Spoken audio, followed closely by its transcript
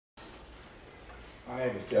My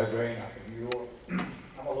name is Joe Greene. I'm from New York.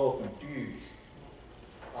 I'm a little confused.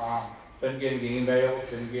 Been getting the emails,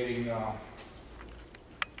 been getting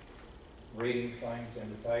reading things in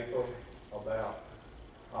the paper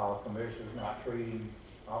about commissioners not treating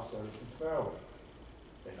our citizens fairly.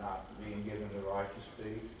 They're not being given the right to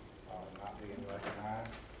speak, not being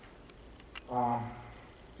recognized.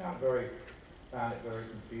 Found it very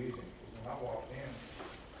confusing because when I walked in,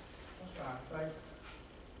 I was trying to think,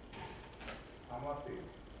 I'm up here.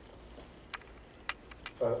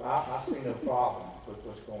 So I see no problem with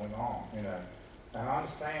what's going on, you know. And I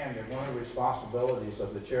understand that one of the responsibilities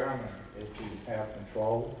of the chairman is to have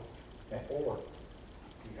control and order.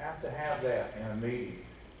 You have to have that in a meeting.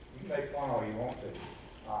 You can make fun all you want to.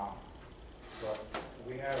 But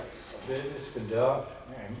we have a business conduct,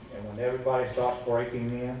 and when everybody starts breaking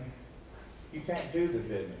in, you can't do the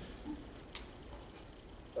business.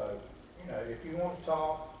 So, you know, if you want to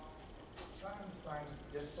talk, sign things,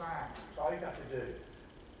 just sign. That's all you got to do.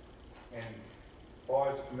 And as far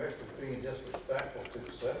as the commissioner being disrespectful to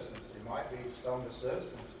the citizens, it might be some of the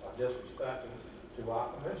citizens are disrespectful to our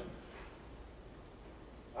commissioner.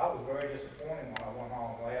 I was very disappointed when I went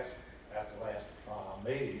home after last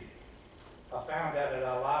meeting. I found out that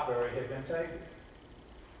our library had been taken.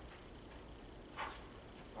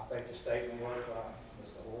 I think the statement was by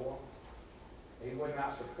Mr. Hoare. He would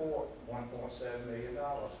not support $1.7 million.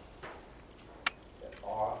 That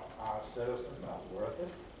are our citizens not worth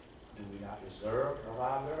it? Do we not deserve a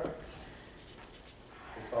library?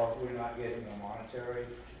 Because we're not getting a monetary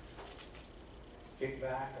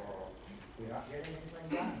kickback, or we're not getting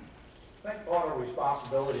anything done. I think part of the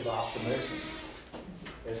responsibility of our commission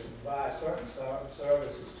is to provide certain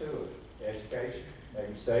services to it. Education,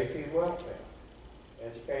 maybe safety, welfare.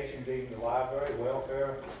 Education being the library,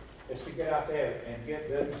 welfare is to get out there and get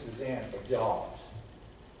businesses in for jobs.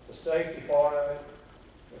 The safety part of it,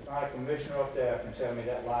 there's not a commissioner up there can tell me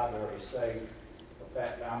that library is safe for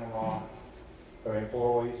Pat down the line, her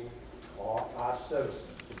employees, or our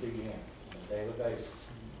citizens to be in on a daily basis.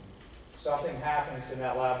 If something happens in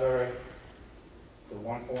that library, the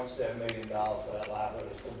 $1.7 million for that library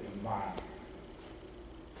is going to be mine.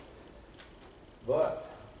 But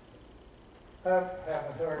I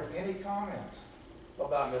haven't heard any comments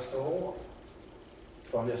about Mr. Hoare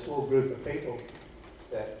from this little group of people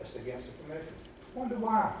that is against the commission. Wonder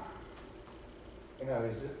why? You know,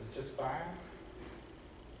 is it just fine?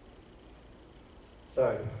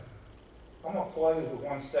 So, I'm going to close with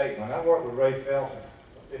one statement. I worked with Ray Felton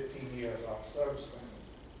for 15 years off service training.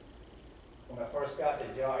 When I first got the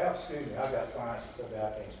job, excuse me, I got science, so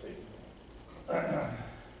I can't speak.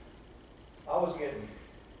 I was getting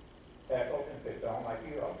tackled and picked on like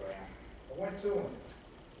you are, Graham. I went to him.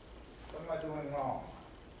 What am I doing wrong?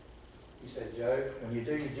 He said, Joe, when you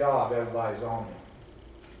do your job, everybody's on you.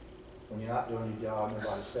 When you're not doing your job,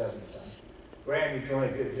 nobody says anything. Graham, you're doing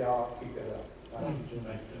a good job. Keep it up. I think you're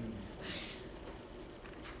doing